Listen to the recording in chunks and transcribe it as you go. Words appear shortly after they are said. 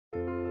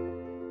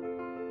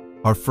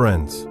our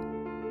friends,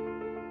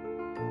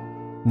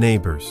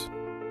 neighbors,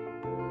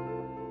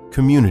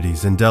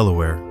 communities in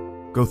Delaware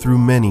go through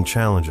many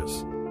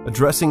challenges.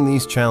 Addressing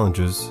these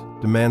challenges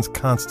demands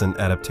constant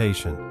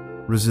adaptation,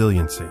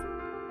 resiliency,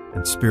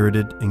 and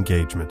spirited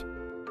engagement.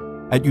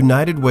 At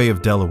United Way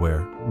of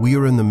Delaware, we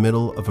are in the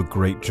middle of a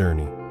great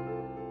journey.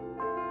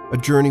 A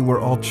journey where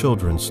all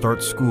children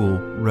start school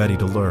ready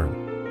to learn.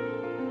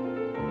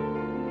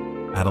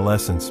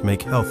 Adolescents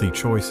make healthy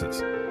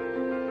choices.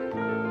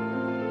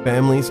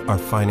 Families are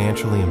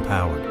financially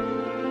empowered.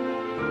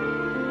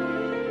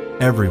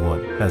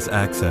 Everyone has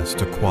access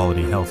to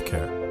quality health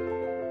care,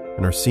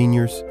 and our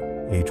seniors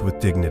age with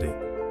dignity.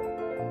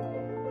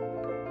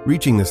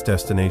 Reaching this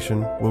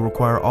destination will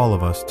require all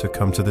of us to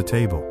come to the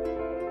table.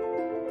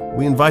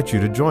 We invite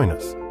you to join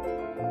us.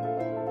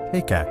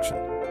 Take action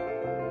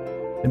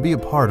and be a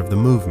part of the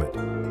movement.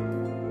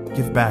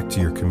 Give back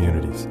to your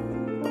communities.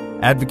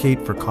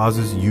 Advocate for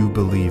causes you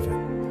believe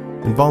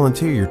in, and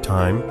volunteer your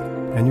time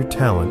and your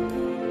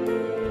talent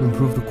to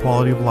improve the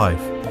quality of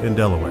life in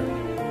Delaware.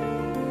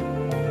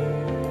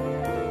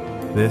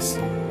 This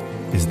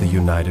is the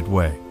United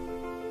Way.